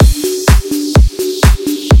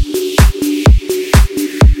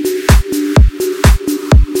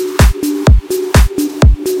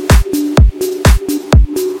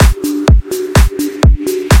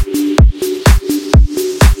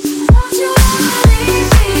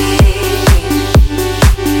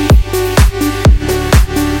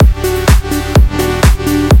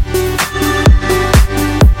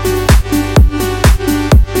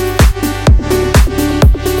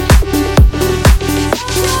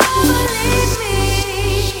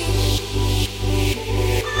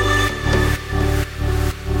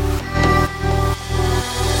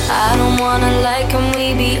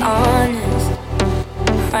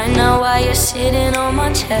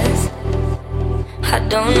chest. I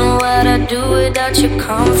don't know what I'd do without your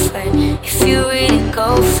comfort. If you really go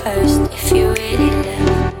first, if you really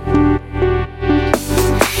left,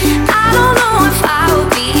 I don't know if I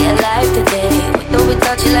would be alive today. With or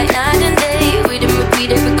without you, like night and day. We didn't repeat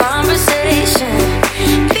every conversation.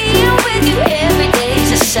 Being with you every day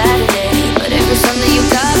is a Saturday, but every Sunday you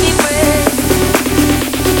got me brave.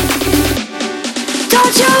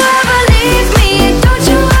 Don't you ever leave me, don't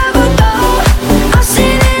you ever go. I've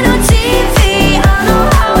seen it on TV, I know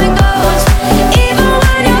how it goes. Even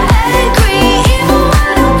when you're angry, even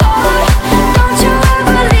when I'm bored. Don't you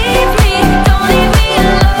ever leave me, don't leave me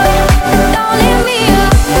alone. Don't leave me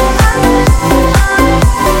alone.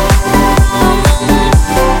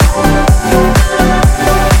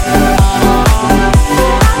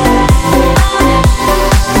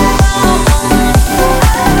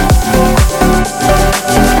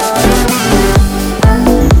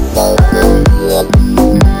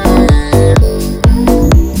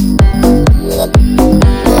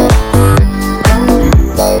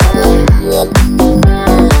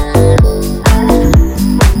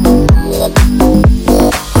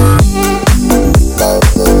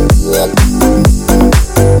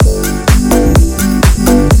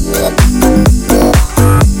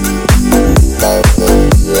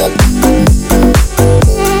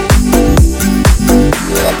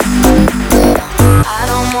 I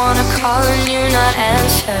don't wanna call and you not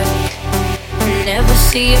answer. Never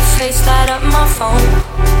see your face light up my phone.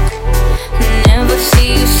 Never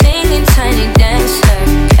see you singing Tiny Dancer.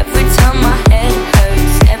 Every time my head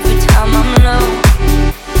hurts, every time I'm low.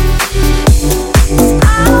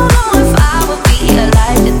 I don't know if I would be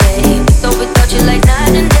alive today. With or without you, like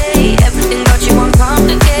night and day. Everything about you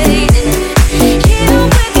uncomplicated. Even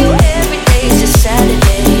with you every day is a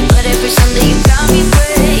Saturday, but every Sunday you got me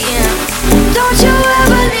praying. Don't you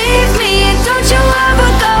ever leave me, don't you ever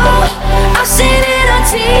go. I've seen it on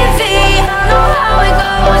TV, I know how it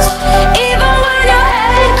goes. Even when you're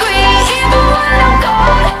angry, even when I'm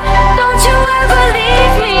cold. Don't you ever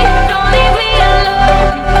leave me, don't leave me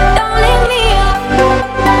alone. Don't leave me alone.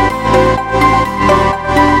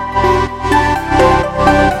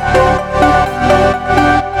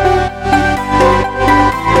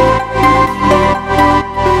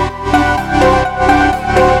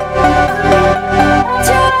 Don't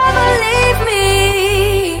you ever leave me,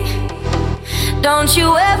 don't you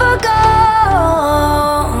ever go.